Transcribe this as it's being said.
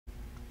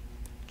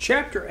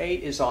Chapter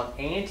 8 is on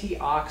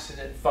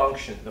antioxidant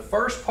function. The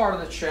first part of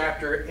the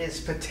chapter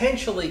is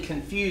potentially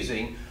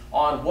confusing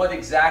on what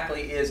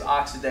exactly is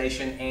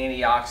oxidation,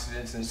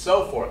 antioxidants, and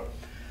so forth.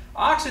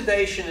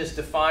 Oxidation is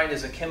defined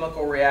as a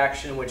chemical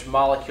reaction in which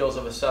molecules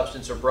of a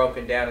substance are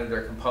broken down into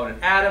their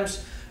component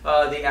atoms.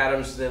 The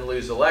atoms then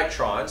lose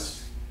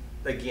electrons.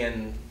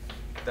 Again,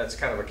 that's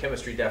kind of a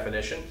chemistry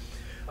definition.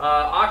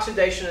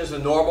 Oxidation is a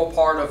normal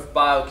part of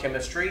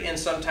biochemistry, and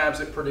sometimes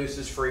it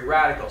produces free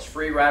radicals.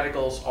 Free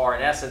radicals are,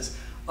 in essence,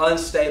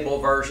 unstable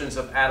versions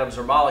of atoms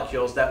or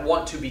molecules that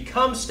want to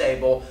become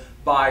stable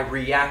by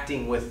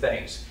reacting with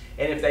things.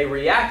 And if they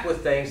react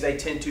with things, they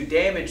tend to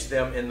damage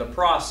them in the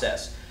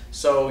process.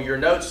 So your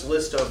notes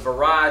list a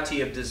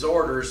variety of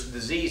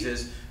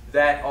diseases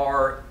that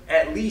are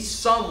at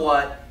least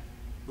somewhat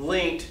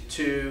linked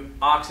to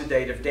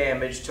oxidative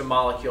damage to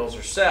molecules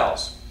or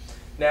cells.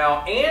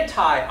 Now,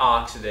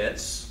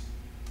 antioxidants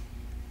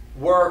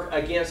work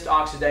against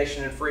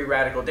oxidation and free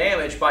radical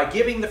damage by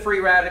giving the free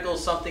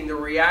radicals something to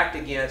react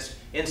against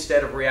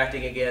instead of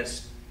reacting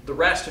against the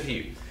rest of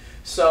you.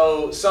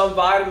 So some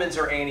vitamins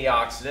are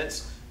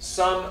antioxidants.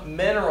 Some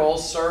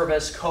minerals serve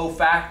as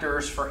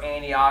cofactors for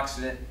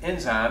antioxidant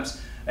enzymes.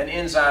 An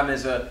enzyme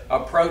is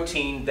a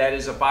protein that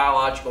is a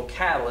biological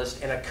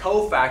catalyst, and a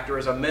cofactor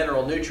is a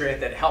mineral nutrient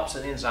that helps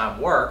an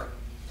enzyme work.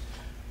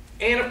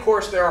 And of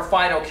course, there are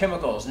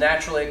phytochemicals,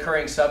 naturally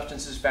occurring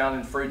substances found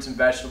in fruits and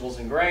vegetables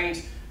and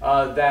grains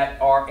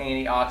that are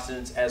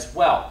antioxidants as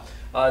well.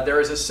 There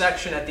is a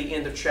section at the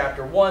end of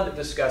chapter 1 that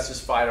discusses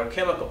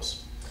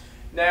phytochemicals.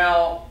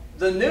 Now,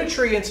 the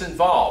nutrients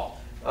involved.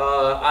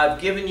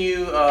 I've given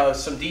you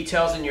some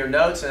details in your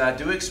notes, and I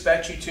do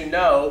expect you to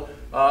know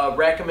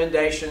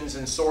recommendations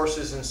and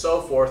sources and so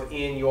forth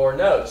in your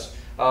notes.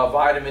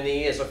 Vitamin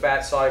E is a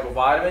fat-soluble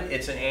vitamin.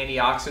 It's an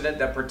antioxidant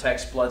that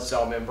protects blood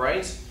cell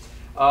membranes.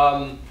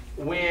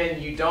 When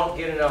you don't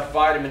get enough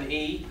vitamin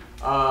E,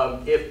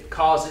 it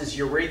causes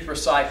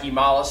erythrocyte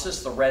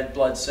hemolysis, the red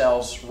blood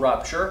cells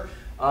rupture.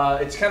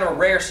 It's kind of a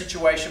rare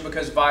situation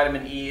because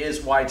vitamin E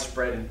is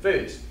widespread in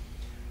foods.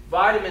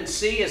 Vitamin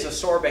C is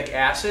ascorbic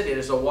acid. It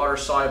is a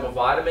water-soluble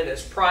vitamin.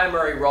 Its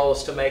primary role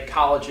is to make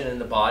collagen in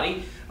the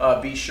body.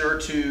 Be sure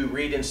to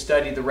read and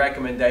study the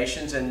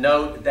recommendations, and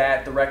note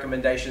that the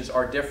recommendations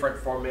are different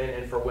for men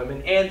and for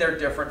women, and they're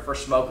different for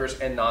smokers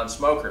and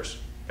non-smokers.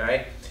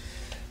 Okay?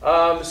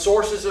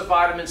 Sources of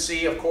vitamin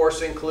C, of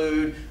course,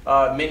 include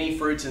many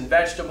fruits and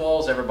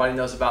vegetables. Everybody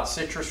knows about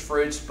citrus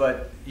fruits,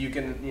 but you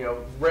can,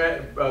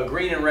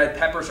 green and red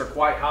peppers are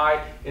quite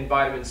high in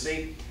vitamin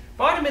C.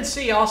 Vitamin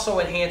C also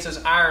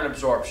enhances iron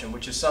absorption,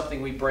 which is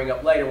something we bring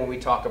up later when we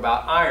talk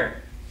about iron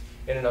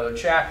in another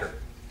chapter.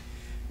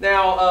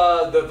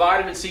 Now, the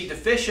vitamin C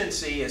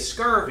deficiency is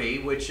scurvy,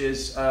 which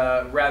is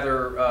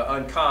rather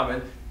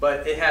uncommon,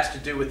 but it has to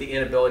do with the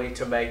inability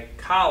to make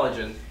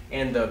collagen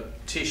and the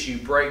tissue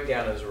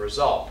breakdown as a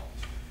result.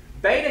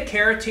 Beta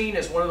carotene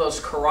is one of those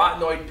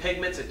carotenoid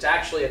pigments. It's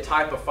actually a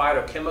type of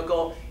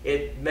phytochemical.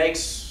 It makes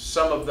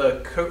some of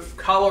the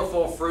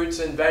colorful fruits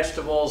and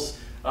vegetables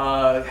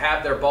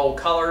have their bold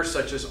colors,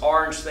 such as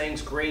orange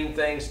things, green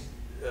things,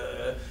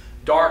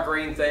 dark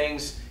green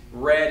things,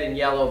 red and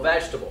yellow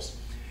vegetables.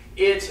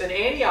 It's an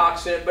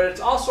antioxidant, but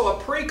it's also a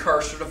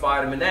precursor to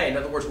vitamin A. In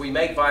other words, we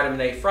make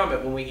vitamin A from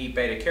it when we eat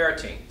beta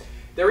carotene.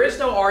 There is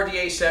no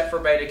RDA set for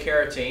beta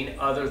carotene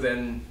other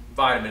than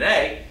vitamin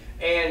A,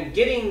 and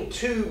getting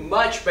too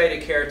much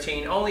beta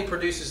carotene only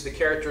produces the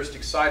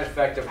characteristic side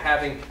effect of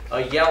having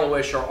a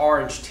yellowish or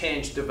orange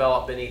tinge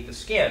develop beneath the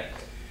skin.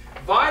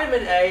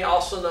 Vitamin A,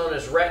 also known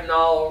as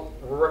retinol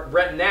or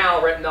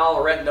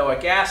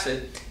retinoic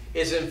acid,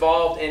 is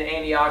involved in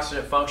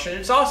antioxidant function.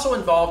 It's also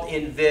involved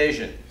in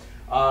vision.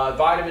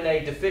 Vitamin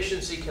A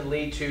deficiency can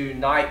lead to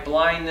night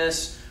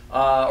blindness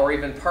or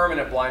even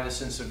permanent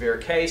blindness in severe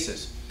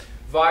cases.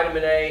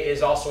 Vitamin A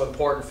is also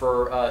important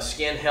for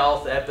skin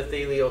health,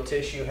 epithelial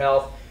tissue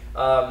health.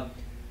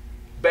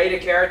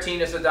 Beta carotene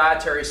is a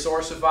dietary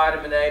source of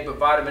vitamin A, but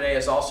vitamin A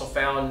is also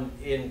found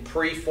in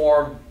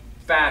preformed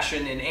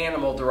fashion in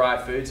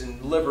animal-derived foods,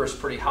 and liver is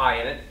pretty high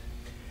in it.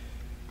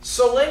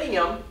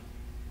 Selenium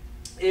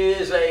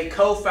is a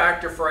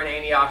cofactor for an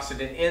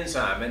antioxidant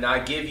enzyme, and I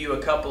give you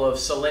a couple of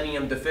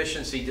selenium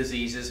deficiency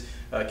diseases,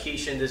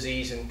 Kishan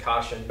disease and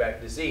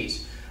Kashan-Beck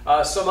disease.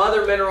 Some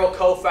other mineral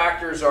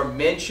cofactors are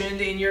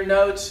mentioned in your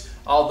notes,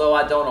 although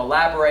I don't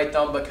elaborate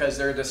them because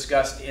they're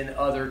discussed in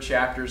other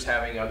chapters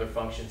having other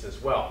functions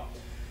as well.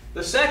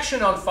 The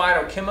section on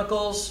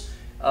phytochemicals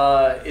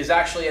is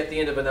actually at the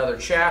end of another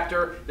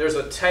chapter. There's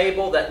a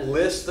table that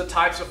lists the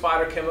types of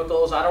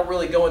phytochemicals. I don't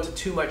really go into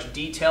too much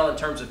detail in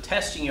terms of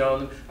testing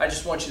on them. I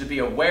just want you to be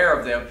aware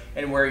of them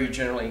and where you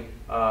generally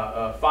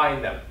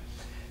find them.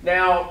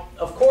 Now,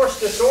 of course,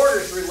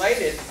 disorders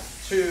related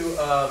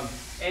to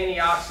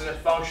antioxidant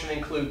function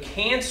include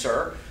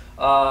cancer.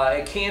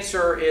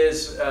 Cancer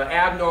is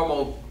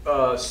abnormal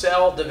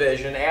cell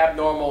division,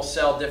 abnormal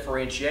cell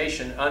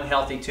differentiation.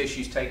 Unhealthy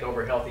tissues take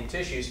over healthy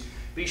tissues.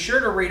 Be sure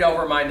to read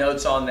over my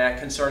notes on that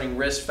concerning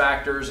risk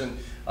factors and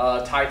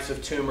types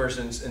of tumors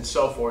and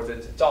so forth.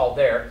 It's all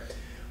there.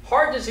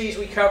 Heart disease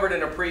we covered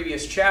in a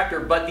previous chapter,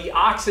 but the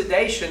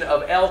oxidation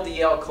of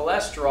LDL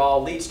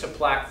cholesterol leads to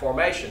plaque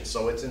formation,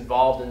 so it's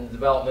involved in the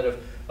development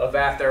of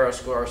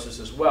atherosclerosis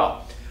as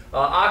well.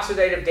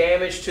 Oxidative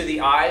damage to the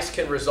eyes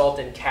can result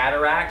in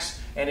cataracts,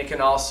 and it can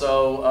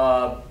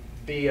also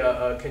be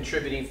a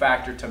contributing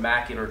factor to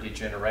macular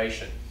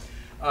degeneration.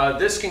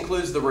 This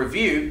concludes the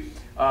review.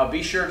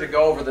 Be sure to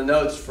go over the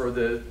notes for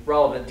the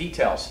relevant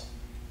details.